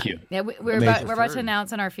right? Thank you. Yeah, we're about to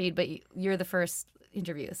announce on our feed, but you're the first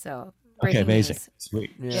interview. So okay, amazing, news.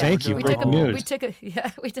 Sweet. Yeah, Thank you. We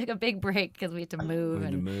took a big break because we had to move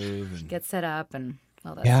and get set up and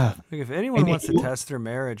all that. Yeah. stuff. Like if anyone wants to test their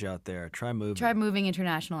marriage out there, try moving. Try moving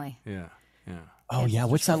internationally. Yeah. Oh yeah.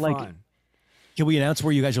 What's that like? Fun. Can we announce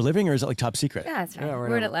where you guys are living, or is it like top secret? Yeah, that's right. Yeah,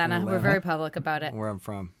 we're in Atlanta. We're very public about it. Where I'm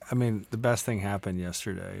from. I mean, the best thing happened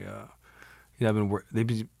yesterday.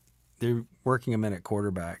 They're working him in at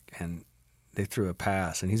quarterback, and they threw a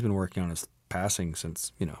pass, and he's been working on his passing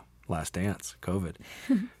since Last Dance, COVID,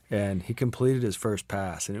 and he completed his first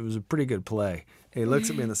pass, and it was a pretty good play. And he looks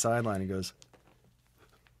at me on the sideline and goes,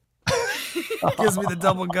 gives me the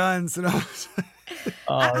double guns, and I was.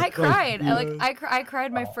 I cried. I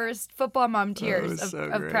cried my first football mom tears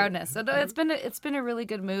of proudness. So no, it's been a really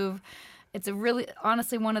good move. It's a really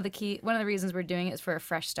honestly one of the reasons we're doing it is for a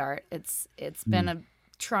fresh start. It's been a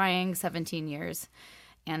trying 17 years,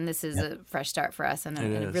 and this is a fresh start for us in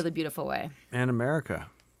a really beautiful way. And America.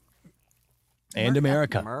 And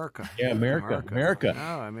America. Yeah, America.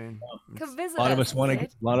 No, I mean, come visit a lot of us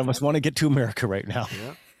want to get to America right now.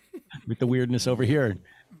 Yep. With the weirdness over here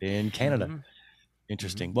in Canada. Mm-hmm.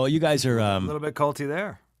 Interesting. Well, you guys are a little bit culty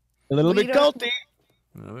there. A little bit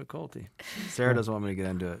culty. Sarah doesn't want me to get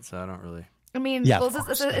into it, so I don't really. I mean,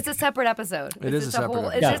 it's a separate episode. It's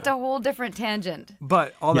just a whole different tangent.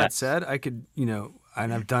 But all that said, I could, and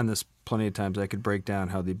I've done this plenty of times, I could break down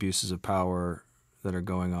how the abuses of power that are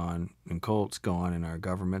going on in cults go on in our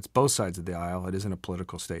governments, both sides of the aisle. It isn't a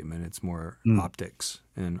political statement. It's more optics.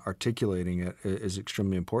 And articulating it is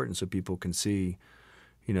extremely important so people can see,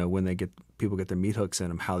 when people get their meat hooks in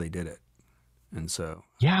them, how they did it. And so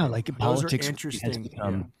like politics interesting.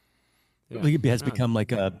 Has become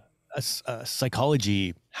like a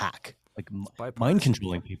psychology hack, like mind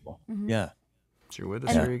controlling people. Mm-hmm. Yeah. So you're with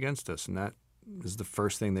us or you're against us, and that is the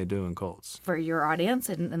first thing they do in cults. For your audience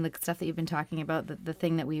and the stuff that you've been talking about, the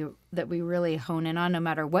thing that we really hone in on, no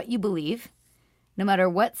matter what you believe, no matter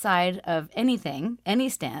what side of anything,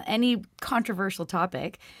 any controversial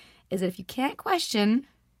topic, is that if you can't question.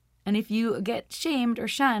 And if you get shamed or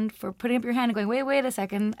shunned for putting up your hand and going, wait a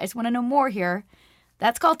second, I just want to know more here,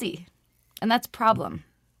 that's culty. And that's a problem.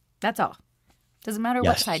 That's all. Doesn't matter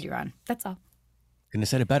what side you're on. That's all. Couldn't have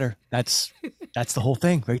said it better. That's the whole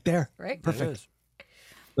thing right there. Right. Perfect.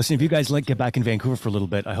 Listen, if you guys get back in Vancouver for a little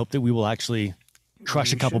bit, I hope that we will actually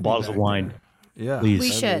crush a couple bottles of wine. Yeah. Please.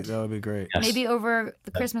 We should. That would be great. Yes. Maybe over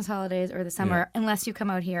the Christmas holidays or the summer, unless you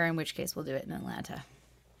come out here, in which case we'll do it in Atlanta.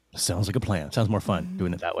 Sounds like a plan. Sounds more fun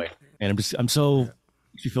doing it that way. And I'm so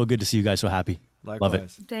feel good to see you guys so happy. Likewise. Love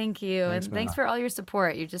it. Thank you. Thanks for all your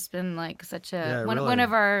support. You've just been like such one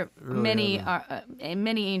of our many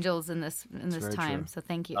angels in this time. True. So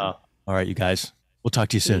thank you. All right, you guys. We'll talk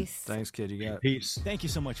to you soon. Peace. Thanks, kid. You got it. Peace. Thank you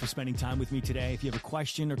so much for spending time with me today. If you have a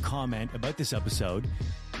question or comment about this episode,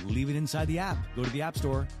 leave it inside the app. Go to the App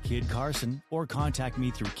Store, Kid Carson, or contact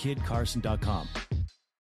me through kidcarson.com.